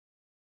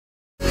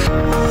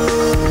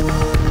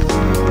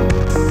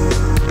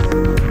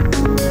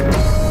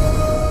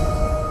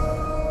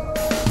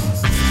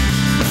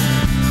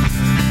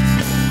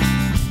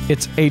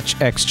It's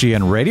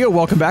HXGN Radio.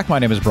 Welcome back. My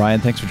name is Brian.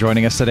 Thanks for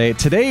joining us today.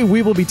 Today,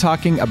 we will be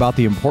talking about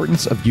the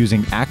importance of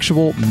using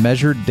actual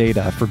measured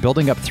data for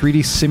building up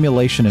 3D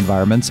simulation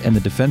environments in the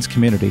defense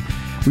community.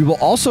 We will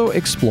also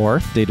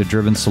explore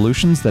data-driven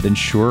solutions that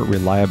ensure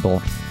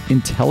reliable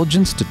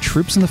intelligence to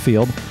troops in the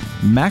field,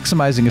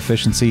 maximizing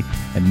efficiency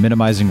and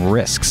minimizing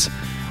risks.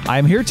 I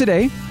am here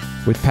today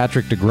with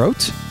Patrick de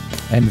Groot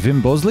and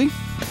Wim Bosley,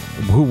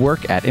 who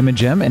work at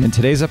Imagem, and in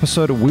today's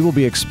episode, we will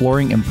be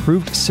exploring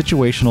improved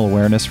situational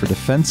awareness for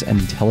defense and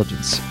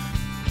intelligence.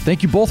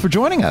 Thank you both for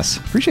joining us.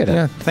 Appreciate it.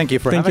 Yeah, thank you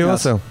for having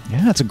us. Also.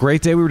 Yeah, it's a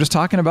great day. We were just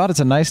talking about.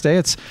 It's a nice day.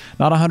 It's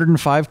not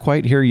 105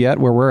 quite here yet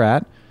where we're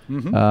at,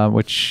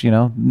 which,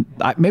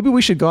 maybe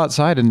we should go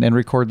outside and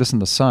record this in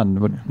the sun.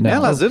 But no. Yeah,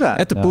 let's do that.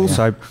 At the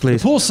poolside,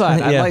 please. The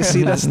poolside. I'd like to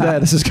see this.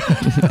 This is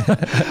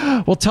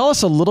good. Well, tell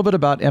us a little bit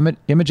about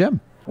Imagem.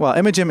 Well,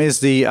 Imagem is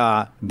the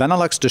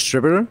Benelux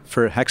distributor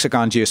for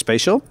Hexagon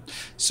Geospatial.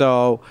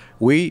 So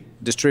we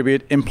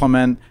distribute,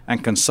 implement,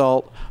 and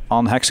consult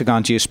on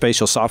Hexagon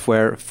Geospatial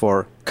software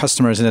for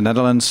customers in the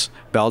Netherlands,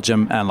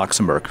 Belgium, and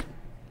Luxembourg.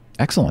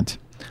 Excellent.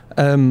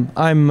 I'm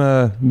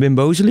Wim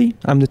Bosley.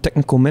 I'm the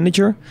technical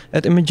manager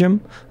at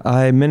Imagem.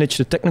 I manage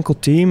the technical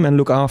team and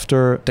look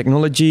after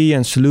technology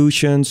and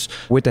solutions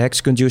with the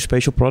Hexagon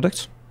Geospatial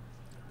products.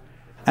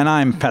 And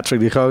I'm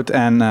Patrick de Groot,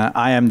 and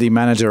I am the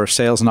manager of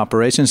sales and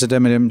operations at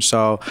Imagem.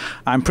 So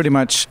I'm pretty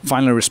much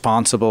finally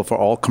responsible for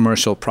all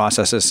commercial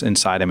processes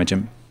inside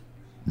Imagem.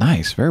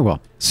 Nice. Very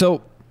well.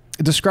 So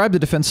describe the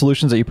defense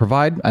solutions that you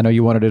provide. I know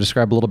you wanted to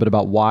describe a little bit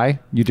about why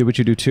you do what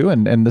you do too,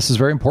 and this is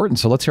very important.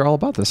 So let's hear all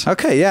about this.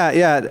 Okay,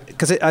 yeah,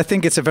 because I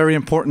think it's a very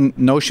important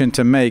notion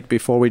to make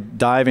before we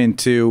dive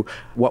into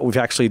what we've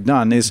actually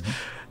done is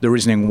the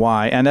reasoning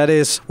why. And that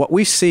is, what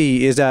we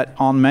see is that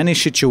on many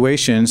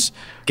situations,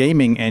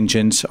 gaming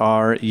engines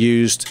are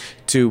used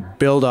to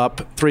build up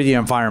 3D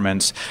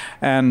environments.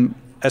 And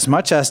as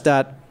much as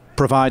that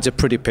provides a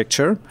pretty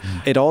picture,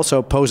 it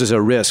also poses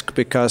a risk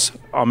because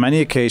on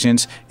many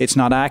occasions, it's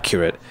not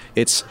accurate.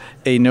 It's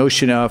a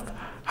notion of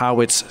how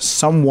it's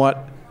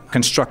somewhat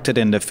constructed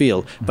in the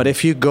field. But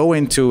if you go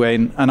into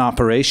an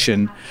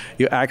operation,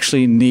 you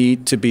actually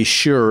need to be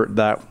sure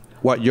that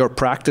what you're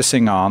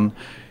practicing on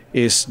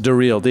is the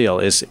real deal,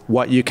 is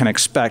what you can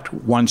expect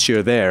once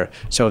you're there.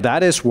 So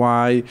that is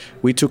why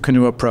we took a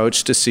new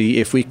approach to see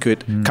if we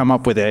could come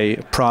up with a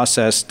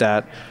process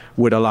that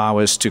would allow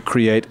us to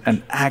create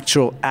an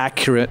actual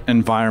accurate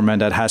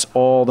environment that has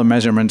all the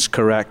measurements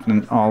correct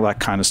and all that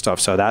kind of stuff.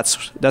 So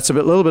that's a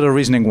little bit of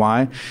reasoning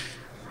why.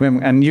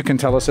 And you can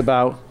tell us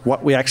about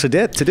what we actually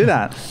did to do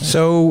that.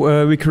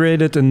 So we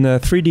created a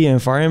 3D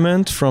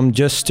environment from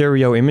just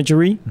stereo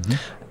imagery.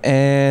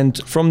 And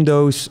from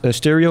those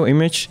stereo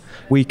image,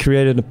 we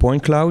created a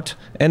point cloud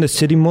and a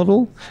city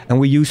model, and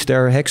we used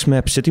our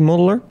HexMap city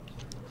modeler.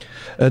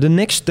 The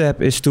next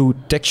step is to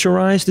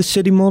texturize the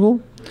city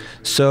model.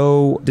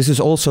 So this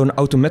is also an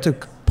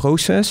automatic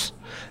process,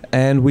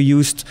 and we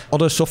used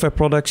other software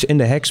products in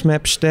the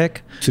HexMap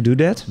stack to do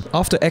that.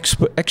 After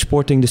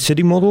exporting the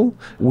city model,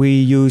 we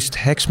used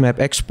HexMap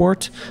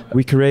export.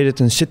 We created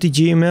a city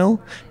GML.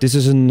 This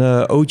is an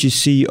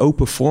OGC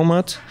open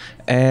format,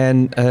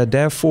 and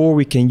therefore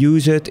we can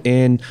use it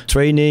in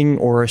training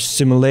or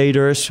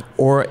simulators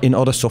or in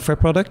other software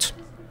products.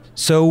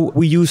 So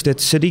we use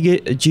that city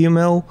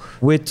GML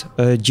with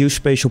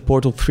Geospatial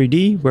Portal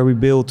 3D, where we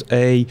built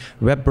a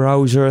web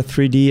browser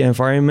 3D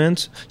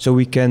environment, so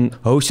we can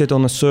host it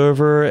on a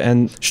server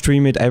and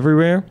stream it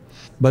everywhere.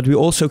 But we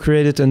also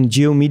created a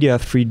GeoMedia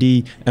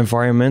 3D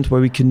environment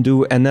where we can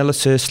do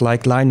analysis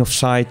like line of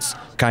sight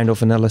kind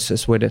of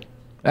analysis with it.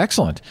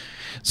 Excellent.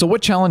 So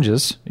what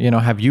challenges,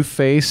 have you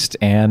faced,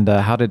 and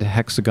how did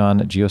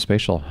Hexagon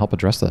Geospatial help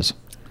address those?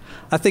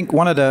 I think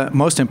one of the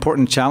most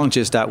important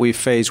challenges that we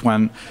face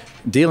when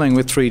dealing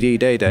with 3D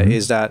data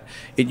is that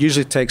it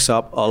usually takes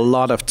up a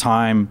lot of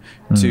time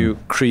to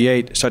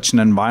create such an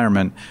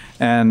environment.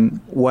 And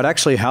what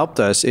actually helped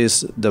us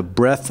is the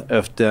breadth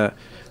of the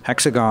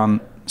Hexagon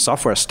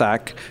software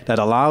stack that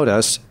allowed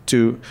us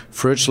to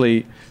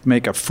virtually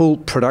make a full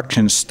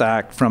production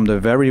stack from the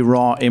very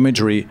raw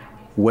imagery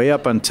way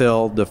up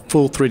until the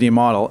full 3D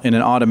model in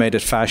an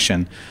automated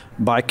fashion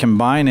by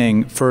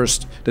combining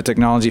first the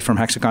technology from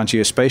Hexagon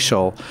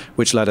Geospatial,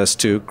 which led us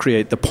to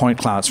create the point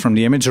clouds from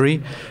the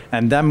imagery,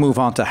 and then move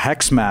on to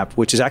HexMap,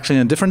 which is actually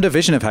in a different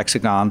division of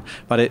Hexagon,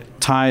 but it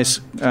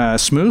ties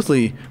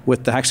smoothly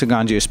with the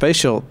Hexagon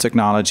Geospatial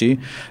technology.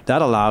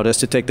 That allowed us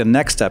to take the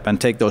next step and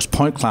take those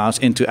point clouds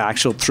into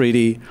actual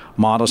 3D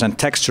models and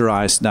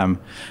texturize them.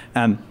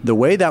 And the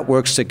way that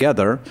works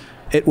together,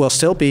 it will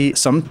still be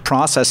some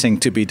processing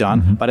to be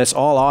done, but it's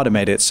all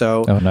automated.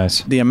 So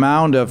the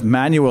amount of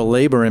manual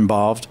labor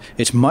involved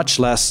is much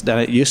less than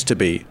it used to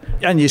be.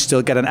 And you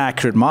still get an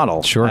accurate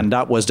model. Sure. And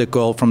that was the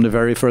goal from the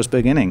very first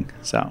beginning.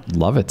 So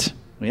love it.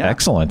 Yeah.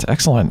 Excellent.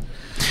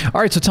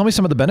 All right, so tell me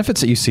some of the benefits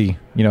that you see,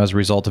 as a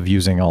result of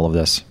using all of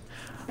this.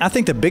 I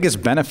think the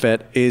biggest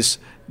benefit is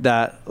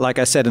that, like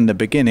I said in the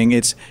beginning,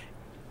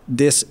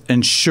 this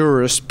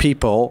ensures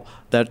people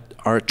that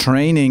are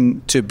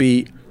training to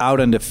be out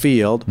in the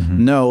field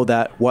know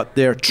that what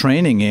they're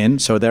training in,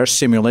 so their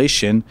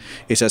simulation,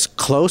 is as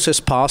close as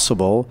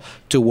possible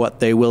to what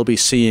they will be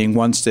seeing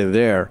once they're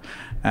there.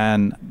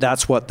 And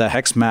that's what the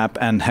HexMap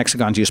and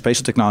Hexagon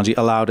Geospatial Technology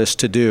allowed us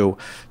to do.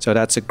 So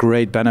that's a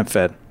great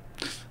benefit.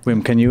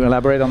 Wim, can you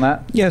elaborate on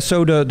that? Yeah,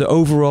 so the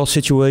overall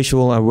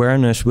situational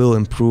awareness will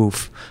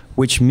improve,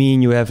 which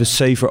means you have a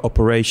safer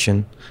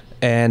operation,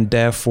 and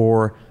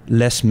therefore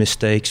less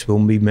mistakes will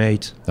be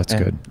made. That's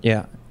good.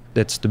 Yeah,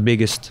 that's the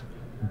biggest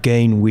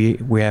gain we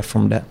have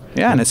from that.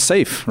 Yeah, and it's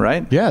safe,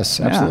 right? Yes,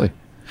 absolutely. Yeah.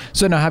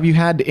 So now, have you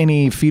had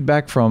any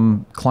feedback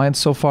from clients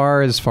so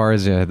far as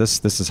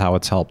this is how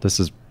it's helped? This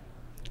is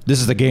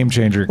the game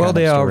changer. Well,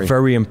 they are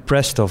very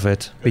impressed of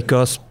it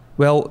because,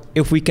 well,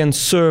 if we can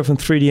serve in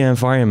 3D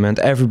environment,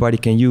 everybody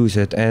can use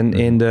it. And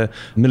in the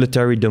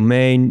military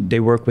domain, they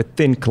work with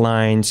thin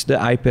clients, the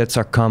iPads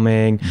are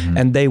coming,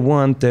 and they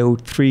want those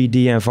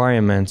 3D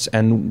environments.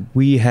 And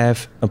we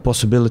have a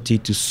possibility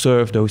to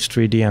serve those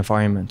 3D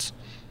environments.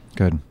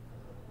 Good.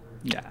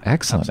 Yeah.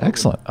 Excellent. Absolutely.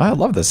 Excellent. I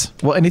love this.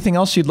 Well, anything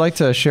else you'd like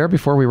to share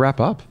before we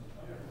wrap up?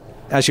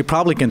 As you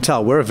probably can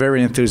tell, we're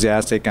very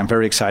enthusiastic and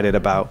very excited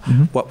about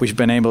what we've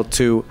been able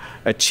to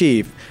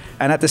achieve.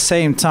 And at the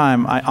same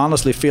time, I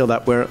honestly feel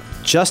that we're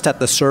just at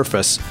the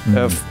surface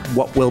of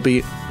what will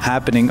be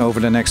happening over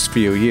the next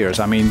few years.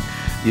 I mean,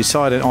 you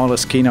saw it in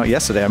Ola's keynote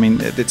yesterday. I mean,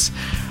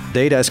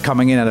 data is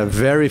coming in at a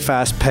very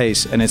fast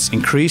pace, and it's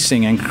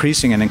increasing, and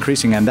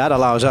that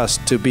allows us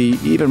to be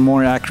even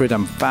more accurate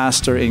and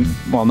faster in,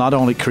 well, not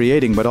only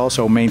creating, but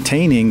also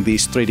maintaining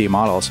these 3D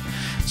models.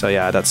 So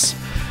yeah,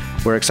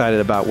 we're excited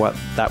about what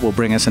that will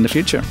bring us in the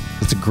future.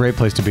 It's a great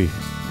place to be.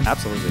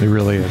 Absolutely. It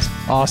really is.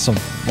 Awesome.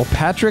 Well,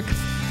 Patrick,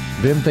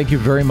 Wim, thank you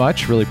very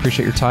much. Really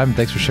appreciate your time.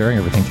 Thanks for sharing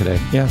everything today.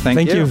 Yeah,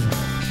 thank you.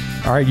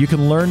 All right, you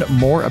can learn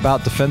more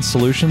about defense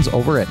solutions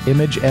over at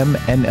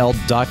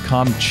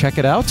imagemnl.com. Check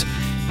it out.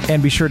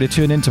 And be sure to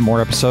tune in to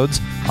more episodes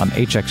on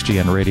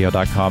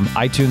hxgnradio.com,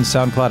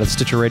 iTunes, SoundCloud, and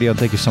Stitcher Radio. And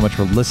thank you so much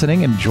for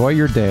listening. Enjoy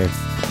your day.